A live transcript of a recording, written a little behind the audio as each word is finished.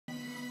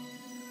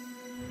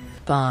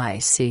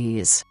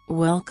Pisces,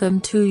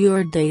 welcome to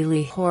your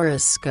daily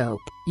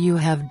horoscope. You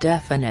have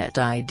definite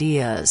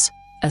ideas,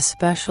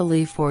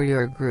 especially for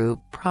your group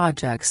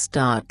projects.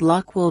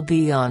 Luck will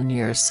be on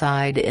your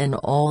side in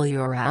all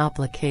your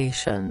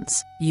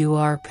applications. You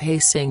are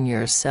pacing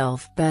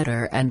yourself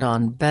better and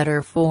on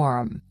better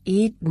form.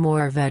 Eat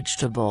more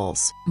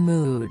vegetables.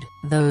 Mood.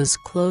 Those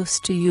close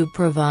to you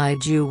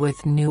provide you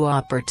with new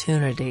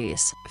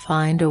opportunities.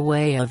 Find a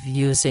way of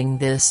using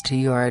this to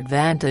your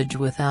advantage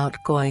without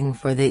going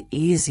for the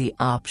easy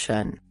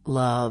option.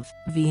 Love.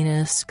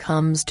 Venus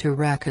comes to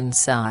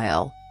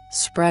reconcile,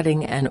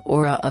 spreading an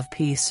aura of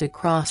peace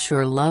across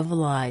your love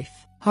life.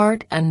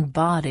 Heart and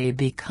body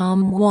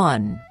become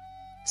one.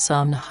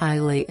 Some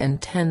highly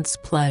intense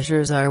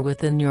pleasures are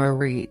within your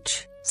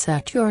reach.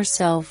 Set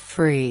yourself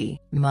free.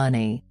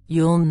 Money.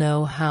 You'll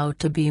know how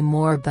to be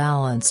more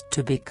balanced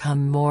to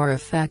become more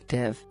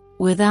effective,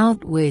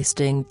 without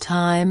wasting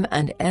time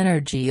and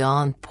energy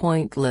on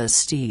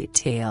pointless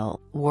detail.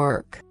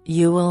 Work.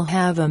 You will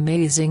have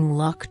amazing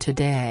luck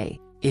today.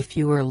 If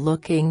you are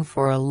looking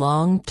for a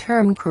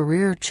long-term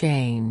career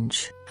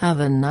change, have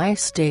a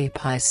nice day,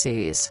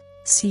 Pisces.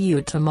 See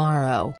you tomorrow.